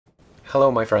Hello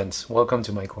my friends, welcome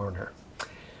to my corner.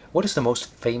 What is the most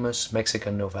famous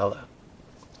Mexican novella?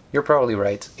 You're probably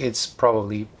right, it's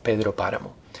probably Pedro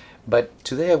Páramo. But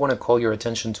today I want to call your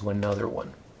attention to another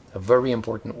one, a very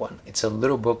important one. It's a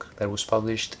little book that was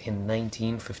published in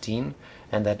 1915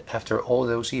 and that after all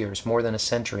those years, more than a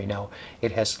century now,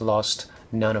 it has lost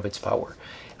none of its power.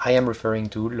 I am referring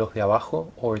to Los de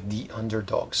Abajo, or The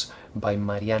Underdogs, by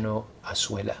Mariano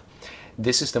Azuela.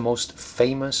 This is the most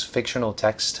famous fictional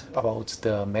text about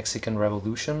the Mexican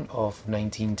Revolution of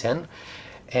 1910,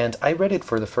 and I read it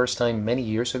for the first time many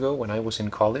years ago when I was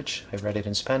in college. I read it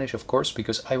in Spanish, of course,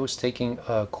 because I was taking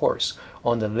a course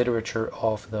on the literature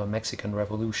of the Mexican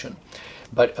Revolution.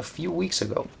 But a few weeks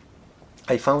ago,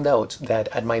 I found out that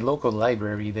at my local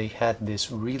library they had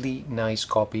this really nice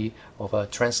copy of a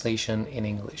translation in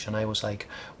English, and I was like,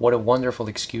 what a wonderful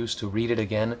excuse to read it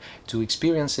again, to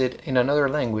experience it in another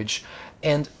language,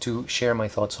 and to share my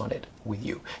thoughts on it with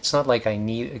you. It's not like I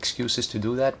need excuses to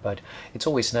do that, but it's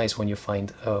always nice when you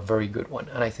find a very good one,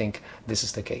 and I think this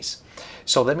is the case.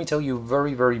 So let me tell you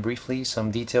very briefly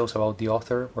some details about the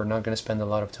author. We're not going to spend a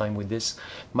lot of time with this.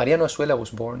 Mariano Azuela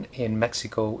was born in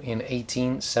Mexico in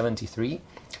 1873.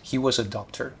 He was a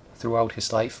doctor throughout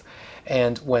his life,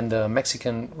 and when the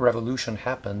Mexican Revolution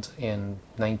happened in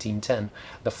 1910,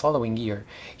 the following year,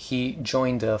 he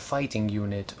joined the fighting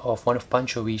unit of one of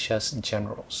Pancho Villa's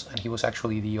generals, and he was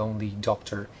actually the only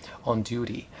doctor on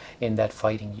duty in that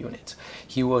fighting unit.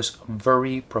 He was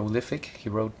very prolific. He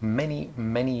wrote many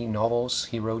novels.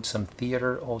 He wrote some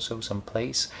theater, also some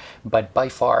plays, but by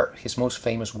far his most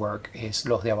famous work is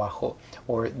Los de Abajo,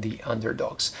 or The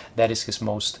Underdogs. That is his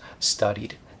most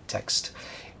studied text.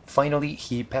 Finally,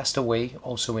 he passed away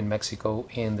also in Mexico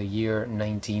in the year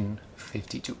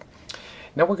 1952.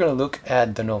 Now we're going to look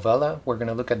at the novella, we're going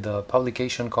to look at the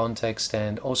publication context,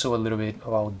 and also a little bit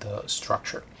about the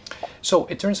structure. So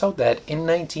it turns out that in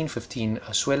 1915,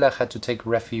 Azuela had to take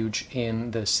refuge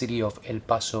in the city of El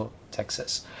Paso,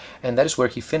 Texas. And that is where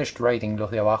he finished writing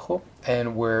Los de Abajo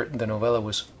and where the novella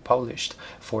was published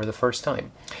for the first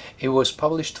time. It was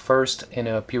published first in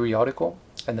a periodical,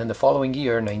 and then the following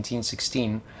year,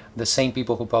 1916, the same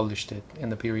people who published it in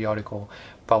the periodical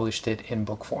published it in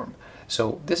book form.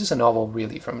 So this is a novel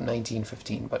really from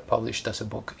 1915, but published as a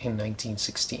book in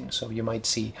 1916. So you might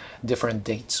see different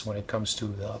dates when it comes to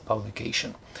the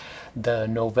publication. The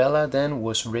novella then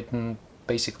was written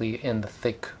basically in the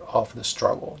thick of the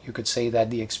struggle. You could say that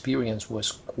the experience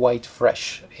was quite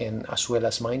fresh in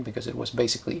Azuela's mind because it was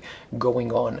basically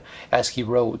going on as he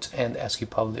wrote and as he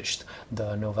published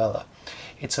the novella.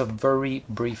 It's a very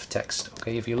brief text,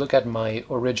 okay? If you look at my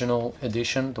original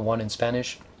edition, the one in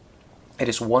Spanish, it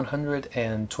is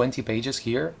 120 pages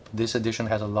here. This edition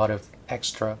has a lot of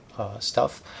extra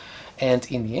stuff. And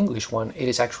in the English one, it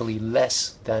is actually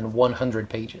less than 100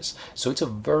 pages. So it's a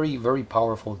very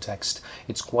powerful text.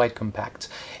 It's quite compact.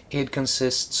 It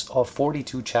consists of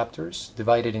 42 chapters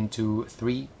divided into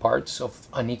 3 parts of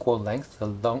unequal length. The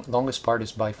longest part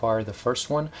is by far the first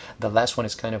one. The last one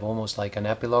is kind of almost like an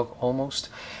epilogue almost.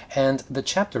 And the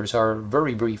chapters are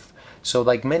very brief. So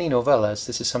like many novellas,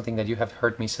 this is something that you have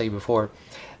heard me say before,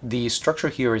 the structure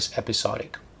here is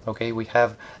episodic. Okay, we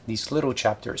have these little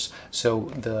chapters,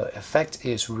 so the effect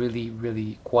is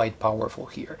really quite powerful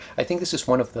here. I think this is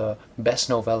one of the best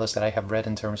novellas that I have read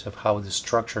in terms of how the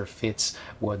structure fits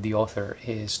what the author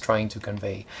is trying to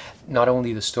convey. Not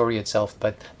only the story itself,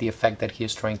 but the effect that he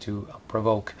is trying to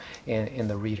provoke in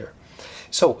the reader.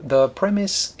 So the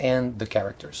premise and the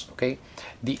characters, okay?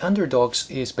 The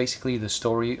Underdogs is basically the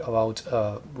story about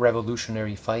a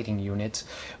revolutionary fighting unit.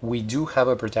 We do have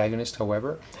a protagonist,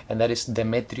 however, and that is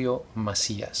Demetrio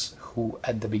Macías, who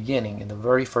at the beginning, in the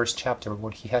very first chapter,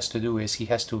 what he has to do is he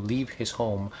has to leave his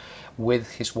home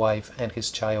with his wife and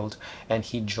his child, and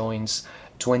he joins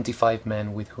 25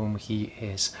 men with whom he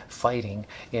is fighting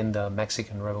in the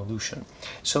Mexican Revolution.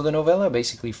 So the novella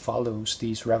basically follows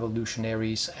these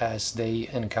revolutionaries as they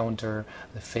encounter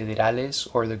the federales,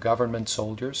 or the government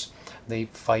soldiers. They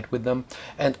fight with them,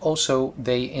 and also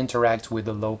they interact with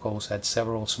the locals at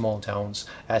several small towns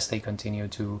as they continue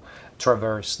to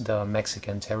traverse the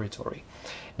Mexican territory.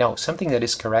 Now, something that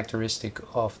is characteristic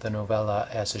of the novella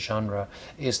as a genre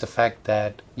is the fact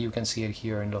that you can see it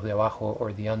here in Los de Abajo,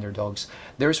 or The Underdogs.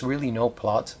 There's really no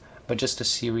plot, but just a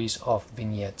series of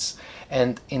vignettes.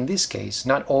 And in this case,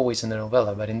 not always in the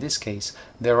novella, but in this case,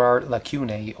 there are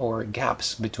lacunae, or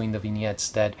gaps between the vignettes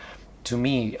that to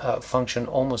me, function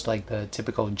almost like the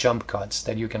typical jump cuts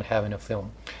that you can have in a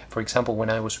film. For example, when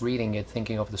I was reading it,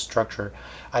 thinking of the structure,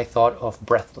 I thought of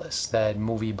Breathless, that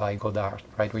movie by Godard,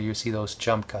 right, where you see those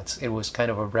jump cuts. It was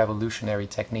kind of a revolutionary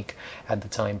technique at the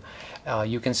time.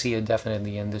 You can see it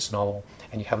definitely in this novel,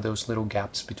 and you have those little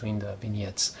gaps between the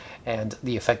vignettes, and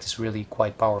the effect is really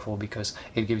quite powerful because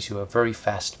it gives you a very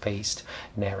fast-paced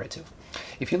narrative.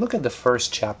 If you look at the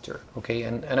first chapter, okay,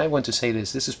 and I want to say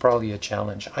this is probably a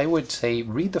challenge. I would say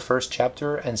read the first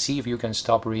chapter and see if you can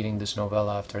stop reading this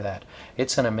novella after that.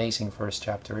 It's an amazing first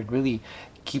chapter. It really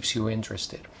keeps you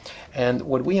interested. And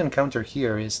what we encounter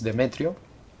here is Demetrio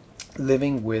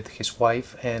living with his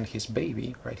wife and his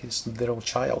baby, right, his little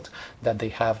child that they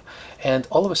have, and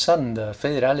all of a sudden the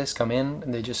federales come in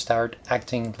and they just start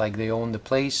acting like they own the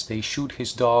place. They shoot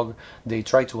his dog, they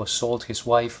try to assault his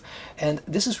wife, and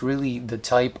this is really the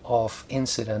type of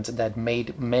incident that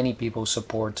made many people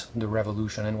support the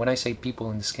revolution. And when I say people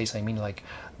in this case, I mean like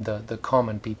the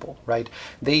common people, right?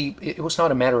 It was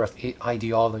not a matter of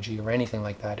ideology or anything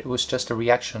like that. It was just a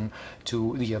reaction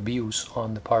to the abuse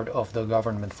on the part of the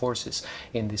government forces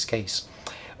in this case.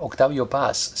 Octavio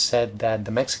Paz said that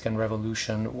the Mexican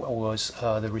Revolution was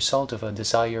the result of a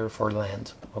desire for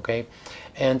land, okay?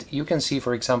 And you can see,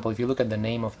 for example, if you look at the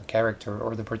name of the character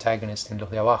or the protagonist in Los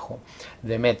de Abajo,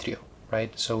 Demetrio,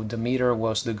 right? So Demeter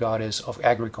was the goddess of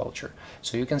agriculture.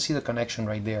 So you can see the connection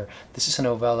right there. This is a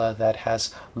novella that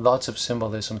has lots of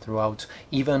symbolism throughout,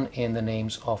 even in the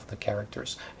names of the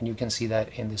characters. And you can see that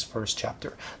in this first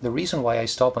chapter. The reason why I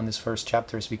stop on this first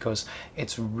chapter is because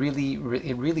it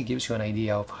really gives you an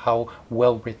idea of how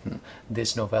well written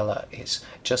this novella is,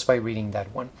 just by reading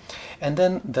that one. And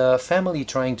then the family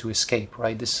trying to escape,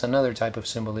 right? This is another type of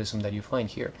symbolism that you find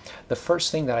here. The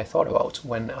first thing that I thought about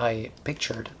when I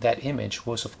pictured that image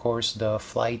was, of course, the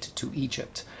flight to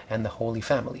Egypt and the Holy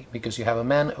Family, because you have a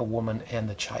man, a woman, and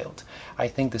a child. I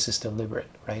think this is deliberate,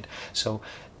 right? So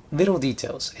little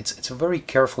details. It's a very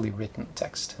carefully written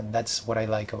text, and that's what I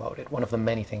like about it. One of the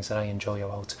many things that I enjoy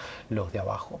about Los de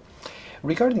Abajo.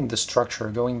 Regarding the structure,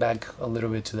 going back a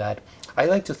little bit to that, I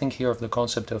like to think here of the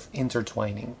concept of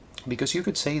intertwining, because you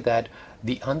could say that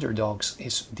The Underdogs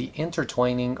is the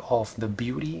intertwining of the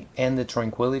beauty and the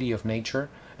tranquility of nature,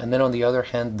 and then on the other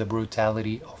hand, the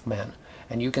brutality of man.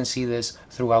 And you can see this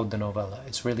throughout the novella.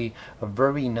 It's really a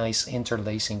very nice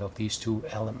interlacing of these two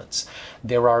elements.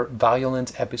 There are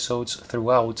violent episodes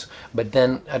throughout, but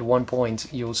then at one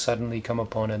point you'll suddenly come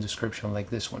upon a description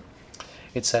like this one.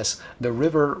 It says, "The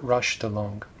river rushed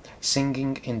along,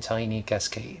 singing in tiny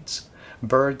cascades.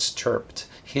 Birds chirped,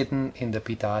 hidden in the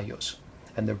pitayos,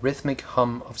 and the rhythmic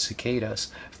hum of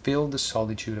cicadas filled the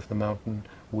solitude of the mountain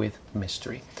with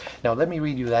mystery." Now let me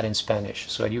read you that in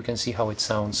Spanish so that you can see how it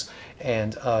sounds,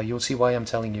 and you'll see why I'm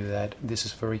telling you that this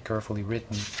is very carefully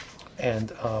written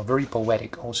and very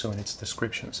poetic also in its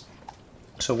descriptions.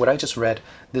 So what I just read,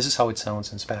 this is how it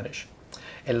sounds in Spanish.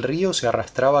 El río se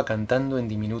arrastraba cantando en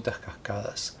diminutas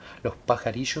cascadas. Los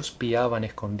pajarillos piaban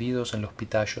escondidos en los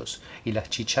pitayos y las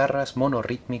chicharras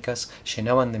monorítmicas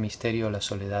llenaban de misterio la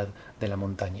soledad de la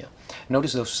montaña.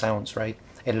 Notice those sounds, right?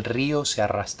 El río se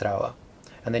arrastraba.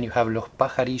 And then you have los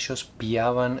pajarillos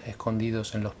piaban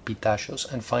escondidos en los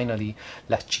pitayos. And finally,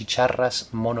 las chicharras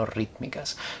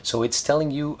monorítmicas. So it's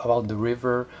telling you about the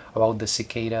river, about the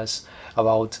cicadas,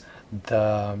 about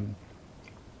the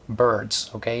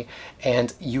birds, okay?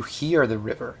 And you hear the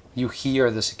river, you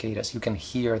hear the cicadas, you can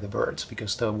hear the birds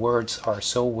because the words are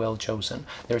so well chosen.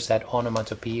 There's that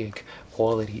onomatopoeic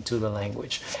quality to the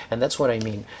language, and that's what I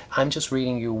mean. I'm just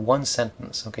reading you one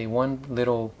sentence, okay? One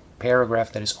little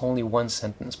paragraph that is only one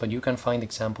sentence, but you can find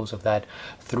examples of that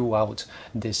throughout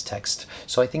this text.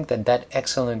 So I think that that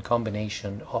excellent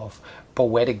combination of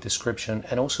poetic description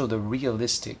and also the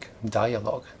realistic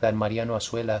dialogue that Mariano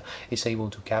Azuela is able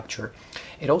to capture,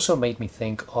 it also made me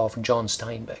think of John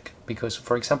Steinbeck, because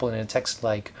for example in a text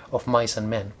like Of Mice and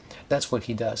Men, that's what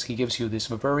he does. He gives you this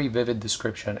very vivid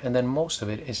description and then most of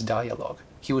it is dialogue.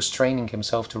 He was training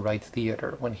himself to write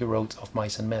theater when he wrote Of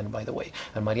Mice and Men, by the way,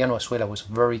 and Mariano Azuela was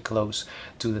very close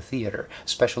to the theater,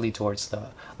 especially towards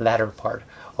the latter part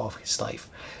of his life.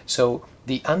 So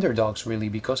The Underdogs, really,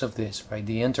 because of this, right,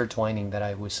 the intertwining that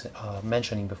I was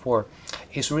mentioning before,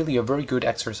 is really a very good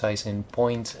exercise in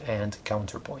point and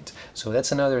counterpoint. So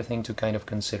that's another thing to kind of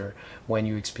consider when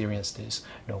you experience this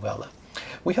novella.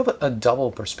 We have a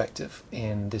double perspective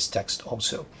in this text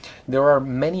also. There are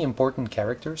many important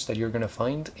characters that you're going to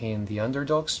find in The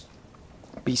Underdogs,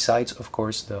 besides, of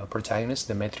course, the protagonist,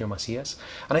 Demetrio Macías.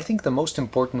 And I think the most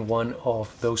important one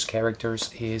of those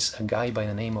characters is a guy by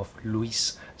the name of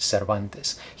Luis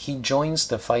Cervantes. He joins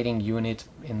the fighting unit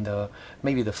in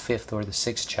maybe the 5th or the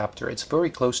 6th chapter. It's very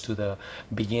close to the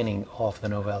beginning of the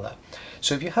novella.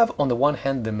 So if you have on the one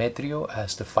hand Demetrio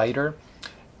as the fighter,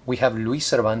 we have Luis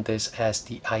Cervantes as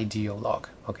the ideologue.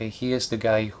 Okay, he is the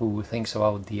guy who thinks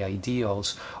about the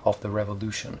ideals of the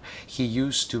revolution. He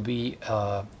used to be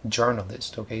a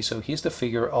journalist. Okay, so he's the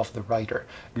figure of the writer,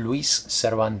 Luis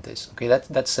Cervantes. Okay,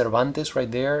 that Cervantes right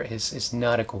there is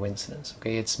not a coincidence.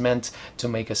 Okay, it's meant to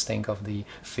make us think of the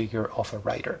figure of a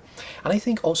writer. And I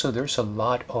think also there's a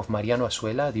lot of Mariano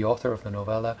Azuela, the author of the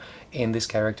novella, in this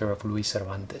character of Luis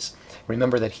Cervantes.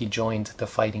 Remember that he joined the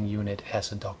fighting unit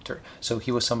as a doctor, so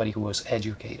he was somebody who was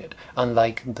educated,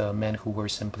 unlike the men who were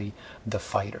simply the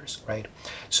fighters, right?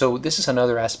 So this is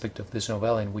another aspect of this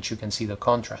novella in which you can see the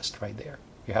contrast right there.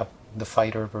 You have the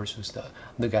fighter versus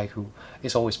the guy who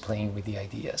is always playing with the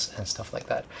ideas and stuff like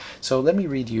that. So let me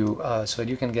read you so that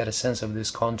you can get a sense of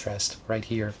this contrast right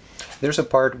here. There's a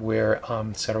part where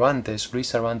Luis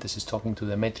Cervantes is talking to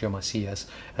Demetrio Macías,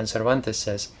 and Cervantes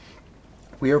says,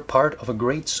 "We are part of a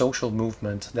great social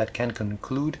movement that can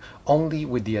conclude only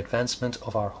with the advancement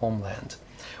of our homeland.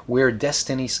 We're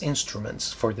destiny's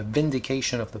instruments for the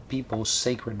vindication of the people's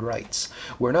sacred rights.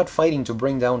 We're not fighting to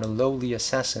bring down a lowly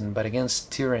assassin, but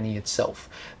against tyranny itself.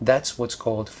 That's what's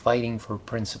called fighting for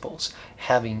principles,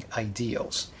 having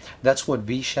ideals. That's what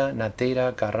Villa,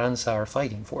 Natera, Carranza are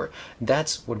fighting for.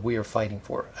 That's what we are fighting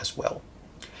for as well."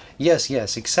 "Yes,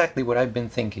 yes, exactly what I've been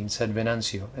thinking," said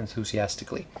Venancio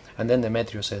enthusiastically. And then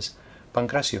Demetrio says,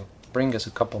 "Pancracio, bring us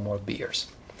a couple more beers."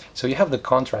 So you have the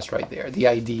contrast right there, the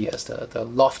ideas, the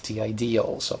lofty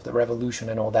ideals of the revolution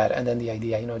and all that, and then the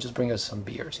idea, just bring us some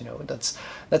beers,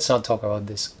 let's not talk about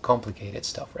this complicated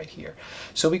stuff right here.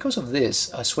 So because of this,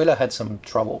 Azuela had some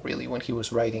trouble really when he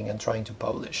was writing and trying to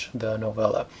publish the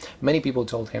novella. Many people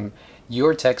told him,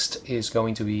 your text is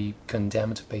going to be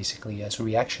condemned basically as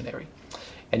reactionary.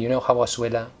 And you know how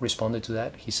Azuela responded to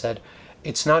that? He said,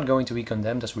 "It's not going to be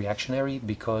condemned as reactionary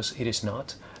because it is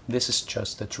not. This is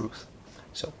just the truth."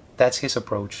 So that's his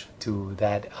approach to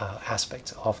that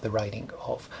aspect of the writing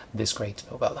of this great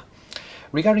novella.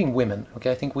 Regarding women,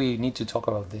 okay, I think we need to talk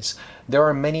about this. There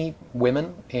are many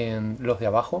women in Los de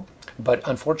Abajo, but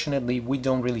unfortunately we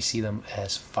don't really see them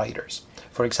as fighters.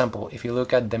 For example, if you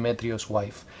look at Demetrio's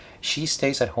wife, she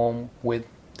stays at home with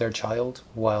their child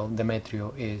while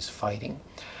Demetrio is fighting.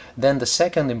 Then the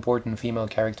second important female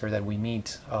character that we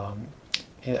meet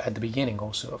at the beginning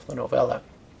also of the novella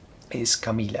is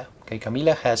Camila. Okay,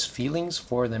 Camila has feelings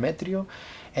for Demetrio,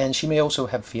 and she may also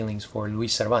have feelings for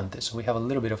Luis Cervantes. So we have a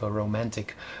little bit of a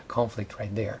romantic conflict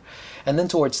right there. And then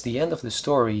towards the end of the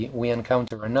story, we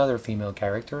encounter another female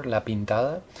character, La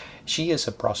Pintada. She is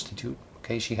a prostitute.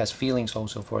 Okay, she has feelings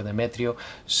also for Demetrio,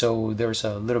 so there's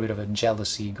a little bit of a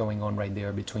jealousy going on right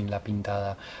there between La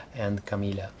Pintada and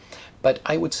Camila. But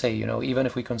I would say, even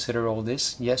if we consider all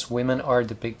this, yes, women are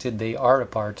depicted, they are a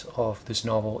part of this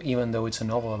novel, even though it's a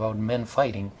novel about men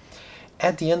fighting.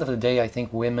 At the end of the day, I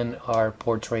think women are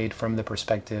portrayed from the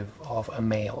perspective of a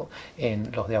male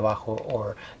in Los de Abajo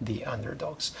or The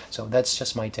Underdogs. So that's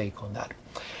just my take on that.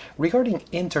 Regarding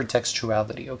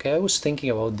intertextuality, okay, I was thinking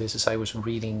about this as I was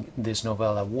reading this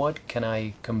novella. What can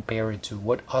I compare it to?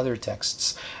 What other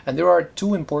texts? And there are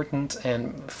two important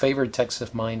and favorite texts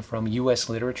of mine from US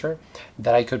literature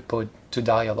that I could put to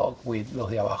dialogue with Los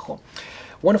de Abajo.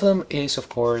 One of them is, of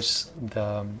course,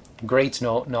 the great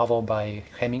novel by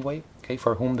Hemingway, okay,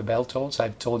 For Whom the Bell Tolls.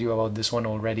 I've told you about this one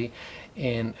already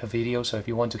in a video, so if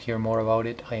you want to hear more about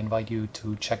it, I invite you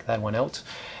to check that one out.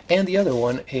 And the other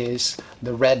one is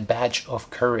The Red Badge of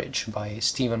Courage by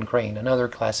Stephen Crane, another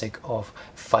classic of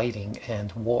fighting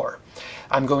and war.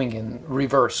 I'm going in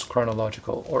reverse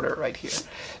chronological order right here.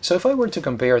 So if I were to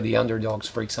compare The Underdogs,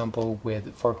 for example,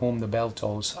 with For Whom the Bell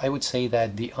Tolls, I would say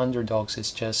that The Underdogs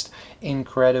is just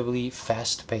incredibly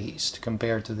fast-paced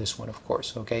compared to this one, of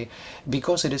course, okay?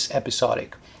 Because it is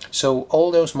episodic. So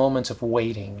all those moments of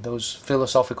waiting, those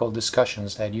philosophical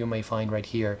discussions that you may find right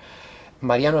here,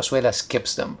 Mariano Azuela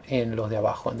skips them in Los de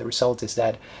Abajo, and the result is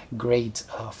that great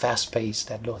fast pace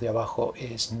that Los de Abajo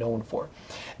is known for.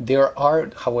 There are,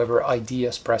 however,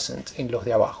 ideas present in Los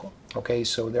de Abajo. Okay,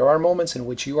 so there are moments in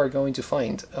which you are going to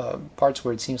find parts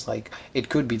where it seems like it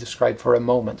could be described for a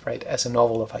moment, right, as a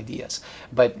novel of ideas,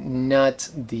 but not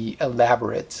the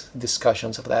elaborate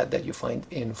discussions of that you find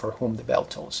in For Whom the Bell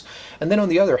Tolls. And then on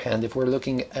the other hand, if we're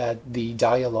looking at the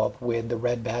dialogue with The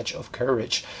Red Badge of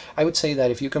Courage, I would say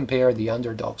that if you compare The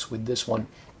Underdogs with this one,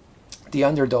 The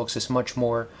Underdogs is much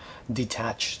more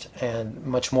detached and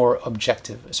much more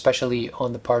objective, especially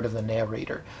on the part of the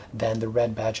narrator, than the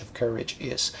Red Badge of Courage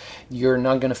is. You're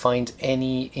not going to find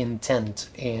any intent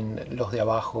in Los de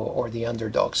Abajo or the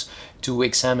Underdogs to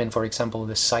examine, for example,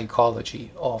 the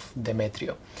psychology of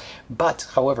Demetrio. But,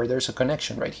 however, there's a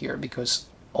connection right here, because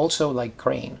also like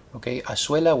Crane, okay,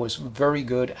 Azuela was very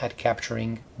good at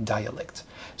capturing dialect.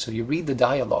 So you read the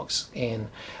dialogues in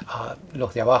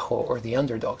Los de Abajo or the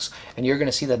Underdogs, and you're going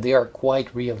to see that they are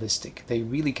quite realistic. They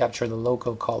really capture the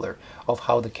local color of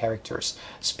how the characters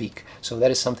speak. So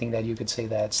that is something that you could say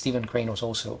that Stephen Crane was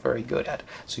also very good at.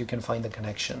 So you can find the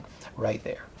connection right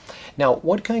there. Now,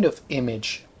 what kind of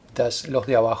image does Los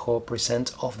de Abajo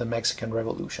present of the Mexican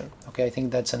Revolution? Okay, I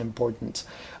think that's an important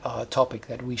topic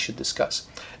that we should discuss.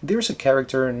 There's a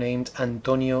character named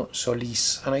Antonio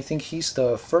Solis, and I think he's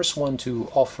the first one to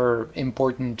offer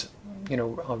important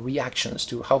reactions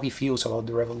to how he feels about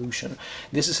the revolution.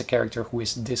 This is a character who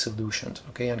is disillusioned,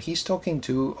 okay, and he's talking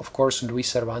to, of course,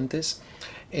 Luis Cervantes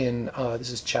in this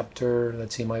is chapter,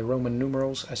 let's see, my Roman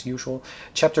numerals as usual,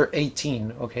 chapter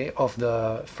 18, okay, of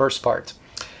the first part.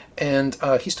 And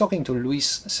he's talking to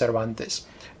Luis Cervantes.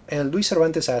 And Luis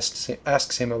Cervantes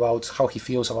asks him about how he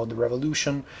feels about the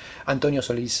revolution. Antonio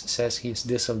Solis says he is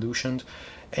disillusioned.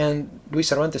 And Luis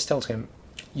Cervantes tells him,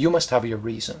 "You must have your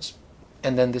reasons."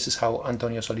 And then this is how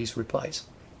Antonio Solis replies.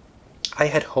 "I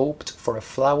had hoped for a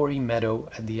flowery meadow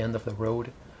at the end of the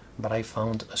road, but I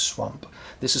found a swamp."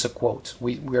 This is a quote.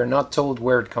 We are not told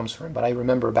where it comes from, but I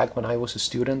remember back when I was a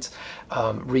student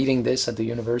reading this at the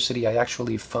university, I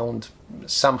actually found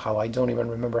somehow, I don't even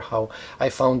remember how, I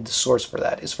found the source for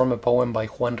that. It's from a poem by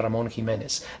Juan Ramón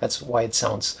Jiménez. That's why it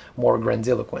sounds more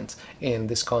grandiloquent in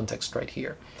this context right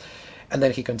here. And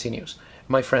then he continues,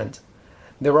 "My friend,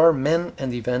 there are men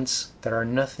and events that are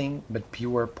nothing but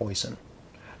pure poison.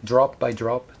 Drop by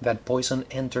drop, that poison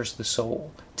enters the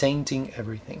soul, tainting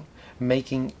everything,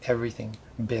 making everything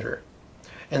bitter.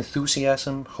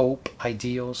 Enthusiasm, hope,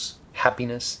 ideals,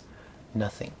 happiness,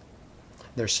 nothing.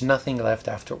 There's nothing left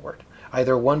afterward.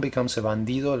 Either one becomes a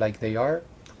bandido like they are,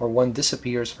 or one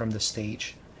disappears from the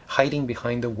stage, hiding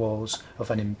behind the walls of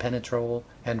an impenetrable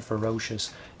and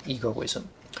ferocious egoism."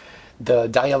 The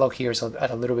dialogue here is at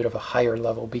a little bit of a higher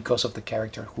level because of the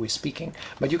character who is speaking,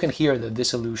 but you can hear the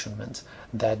disillusionment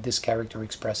that this character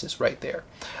expresses right there.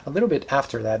 A little bit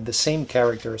after that, the same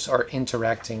characters are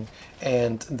interacting,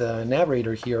 and the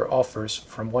narrator here offers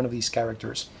from one of these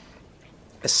characters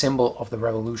a symbol of the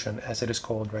revolution, as it is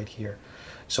called right here.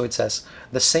 So it says,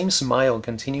 "The same smile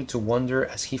continued to wander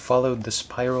as he followed the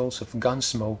spirals of gun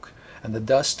smoke and the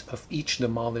dust of each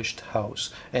demolished house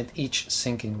and each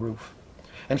sinking roof.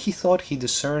 And he thought he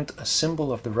discerned a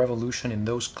symbol of the revolution in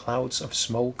those clouds of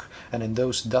smoke and in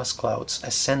those dust clouds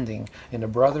ascending in a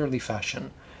brotherly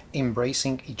fashion,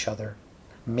 embracing each other,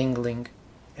 mingling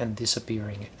and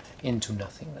disappearing into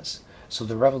nothingness." So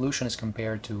the revolution is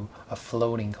compared to a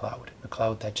floating cloud, a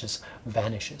cloud that just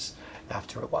vanishes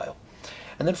after a while.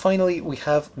 And then finally, we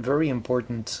have a very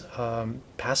important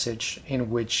passage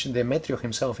in which Demetrio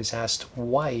himself is asked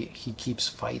why he keeps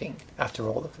fighting after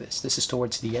all of this. This is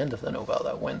towards the end of the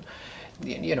novella, when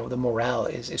the morale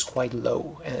is quite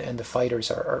low and the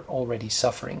fighters are already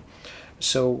suffering.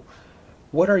 So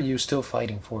what are you still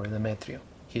fighting for, Demetrio?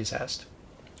 He is asked.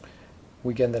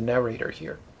 We get the narrator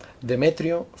here.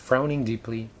 Demetrio, frowning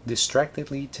deeply,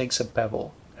 distractedly takes a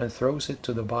pebble and throws it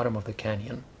to the bottom of the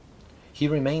canyon. He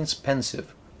remains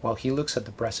pensive while he looks at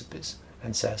the precipice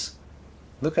and says,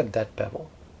 "Look at that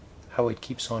pebble, how it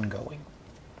keeps on going."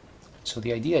 So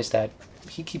the idea is that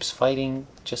he keeps fighting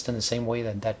just in the same way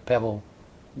that that pebble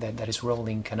that is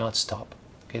rolling cannot stop.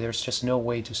 Okay, there's just no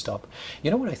way to stop. You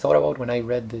know what I thought about when I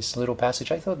read this little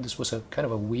passage? I thought this was a kind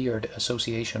of a weird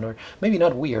association, or maybe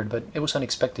not weird, but it was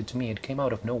unexpected to me. It came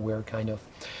out of nowhere, kind of.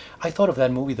 I thought of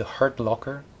that movie, The Hurt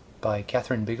Locker, by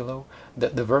Catherine Bigelow,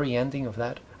 the very ending of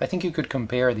that. I think you could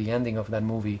compare the ending of that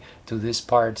movie to this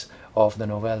part of the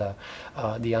novella,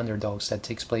 The Underdogs, that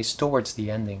takes place towards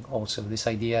the ending also. This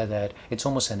idea that it's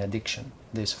almost an addiction,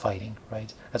 this fighting,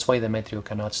 right? That's why Demetrio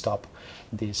cannot stop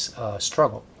this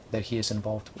struggle that he is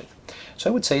involved with. So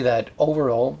I would say that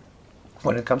overall,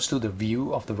 when it comes to the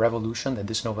view of the revolution that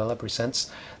this novella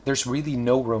presents, there's really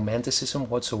no romanticism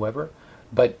whatsoever.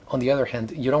 But on the other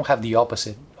hand, you don't have the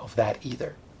opposite of that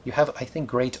either. You have, I think,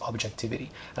 great objectivity.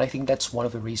 And I think that's one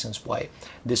of the reasons why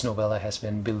this novella has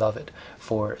been beloved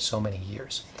for so many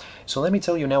years. So let me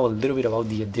tell you now a little bit about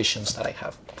the editions that I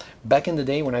have. Back in the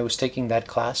day when I was taking that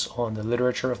class on the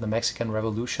literature of the Mexican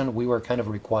Revolution, we were kind of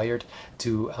required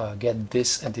to get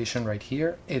this edition right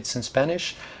here. It's in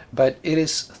Spanish, but it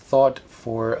is thought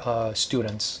for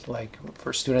students, like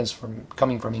for students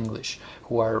coming from English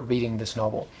who are reading this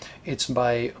novel. It's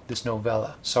by this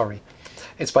novella, sorry.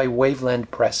 It's by Waveland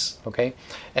Press, okay?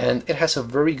 And it has a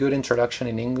very good introduction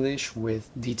in English with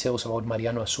details about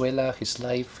Mariano Azuela, his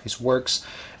life, his works,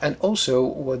 and also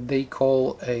what they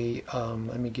call a,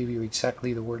 let me give you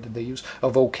exactly the word that they use, a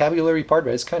vocabulary part,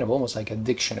 but it's kind of almost like a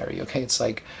dictionary, okay? It's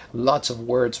like lots of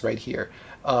words right here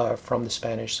from the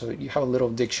Spanish, so you have a little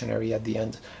dictionary at the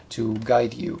end to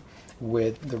guide you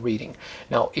with the reading.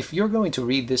 Now, if you're going to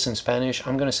read this in Spanish,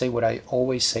 I'm going to say what I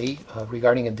always say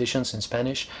regarding editions in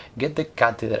Spanish. Get the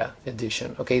Cátedra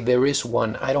edition, okay? There is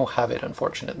one. I don't have it,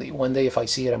 unfortunately. One day if I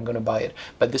see it, I'm going to buy it,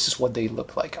 but this is what they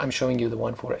look like. I'm showing you the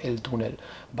one for El Túnel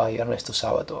by Ernesto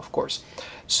Sábato, of course.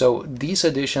 So these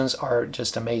editions are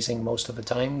just amazing most of the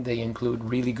time. They include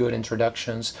really good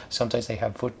introductions. Sometimes they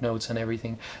have footnotes and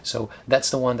everything. So that's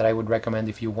the one that I would recommend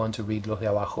if you want to read Los de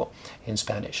Abajo in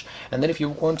Spanish. And then if you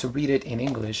want to read it in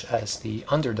English as The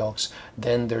Underdogs,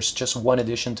 then there's just one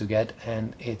edition to get,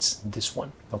 and it's this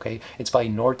one, okay? It's by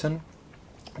Norton.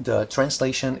 The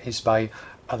translation is by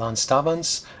Ilan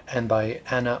Stavans and by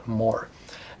Anna Moore.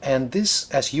 And this,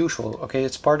 as usual, okay,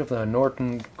 it's part of the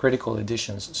Norton Critical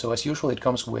Editions. So as usual, it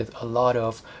comes with a lot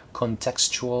of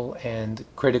contextual and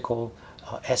critical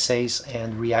essays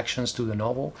and reactions to the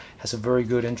novel. It has a very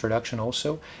good introduction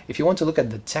also. If you want to look at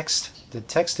the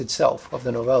text itself of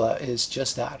the novella is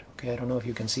just that, okay? I don't know if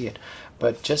you can see it,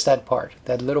 but just that part,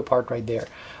 that little part right there.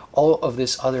 All of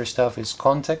this other stuff is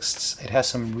contexts. It has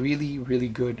some really, really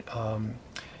good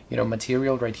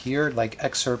material right here, like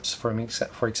excerpts from,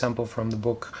 for example, from the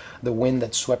book The Wind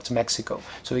That Swept Mexico.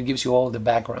 So it gives you all the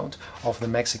background of the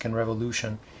Mexican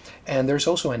Revolution. And there's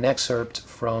also an excerpt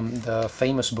from the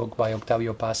famous book by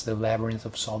Octavio Paz, The Labyrinth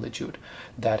of Solitude,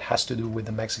 that has to do with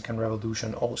the Mexican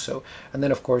Revolution also. And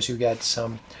then, of course, you get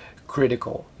some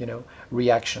critical,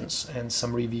 reactions and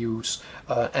some reviews.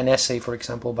 An essay, for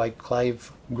example, by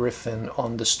Clive Griffin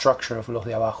on the structure of Los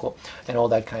de Abajo and all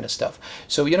that kind of stuff.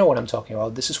 So you know what I'm talking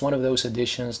about. This is one of those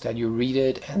editions that you read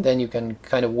it and then you can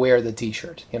kind of wear the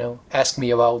t-shirt, Ask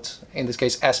me about, in this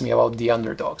case, ask me about The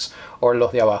Underdogs or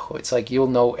Los de Abajo. It's like you'll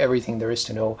know everything there is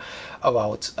to know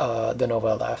about the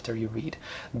novella after you read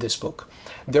this book.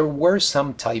 There were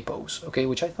some typos, okay,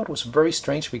 which I thought was very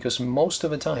strange because most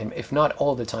of the time, if not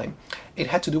all the time, it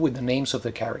had to do with the names of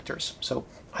the characters. So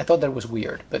I thought that was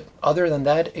weird, but other than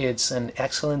that, it's an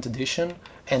excellent edition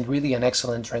and really an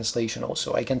excellent translation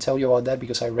also. I can tell you about that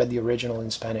because I read the original in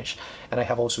Spanish and I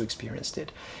have also experienced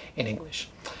it in English.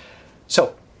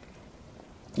 So,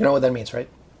 you know what that means, right?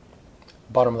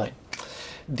 Bottom line.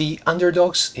 The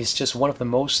Underdogs is just one of the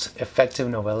most effective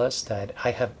novellas that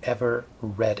I have ever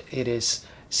read. It is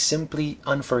simply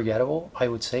unforgettable, I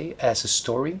would say, as a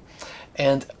story.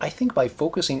 And I think by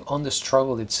focusing on the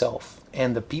struggle itself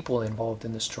and the people involved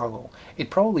in the struggle, it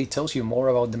probably tells you more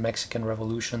about the Mexican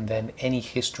Revolution than any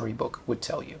history book would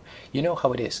tell you. You know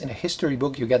how it is. In a history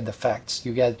book, you get the facts,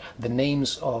 you get the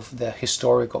names of the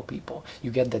historical people,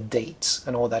 you get the dates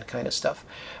and all that kind of stuff.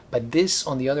 But this,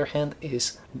 on the other hand,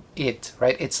 is it,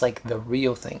 right? It's like the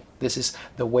real thing. This is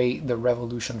the way the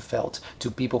revolution felt to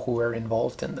people who were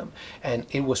involved in them. And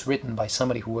it was written by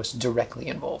somebody who was directly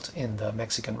involved in the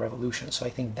Mexican Revolution. So I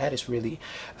think that is really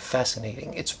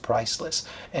fascinating. It's priceless.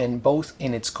 And both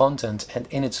in its content and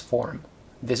in its form,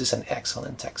 this is an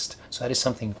excellent text. So that is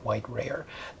something quite rare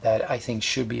that I think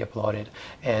should be applauded.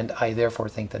 And I therefore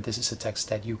think that this is a text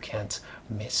that you can't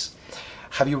miss.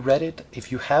 Have you read it? If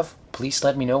you have, please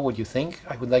let me know what you think.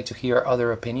 I would like to hear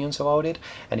other opinions about it.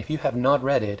 And if you have not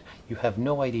read it, you have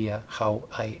no idea how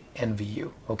I envy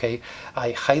you, okay?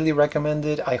 I highly recommend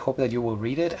it. I hope that you will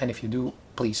read it. And if you do,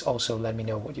 please also let me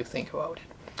know what you think about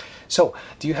it. So,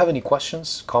 do you have any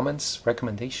questions, comments,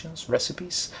 recommendations,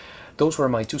 recipes? Those were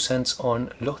my 2 cents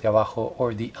on Los de Abajo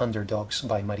or The Underdogs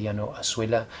by Mariano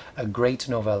Azuela, a great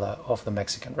novella of the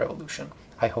Mexican Revolution.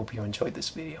 I hope you enjoyed this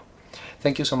video.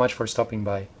 Thank you so much for stopping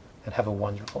by and have a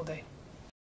wonderful day.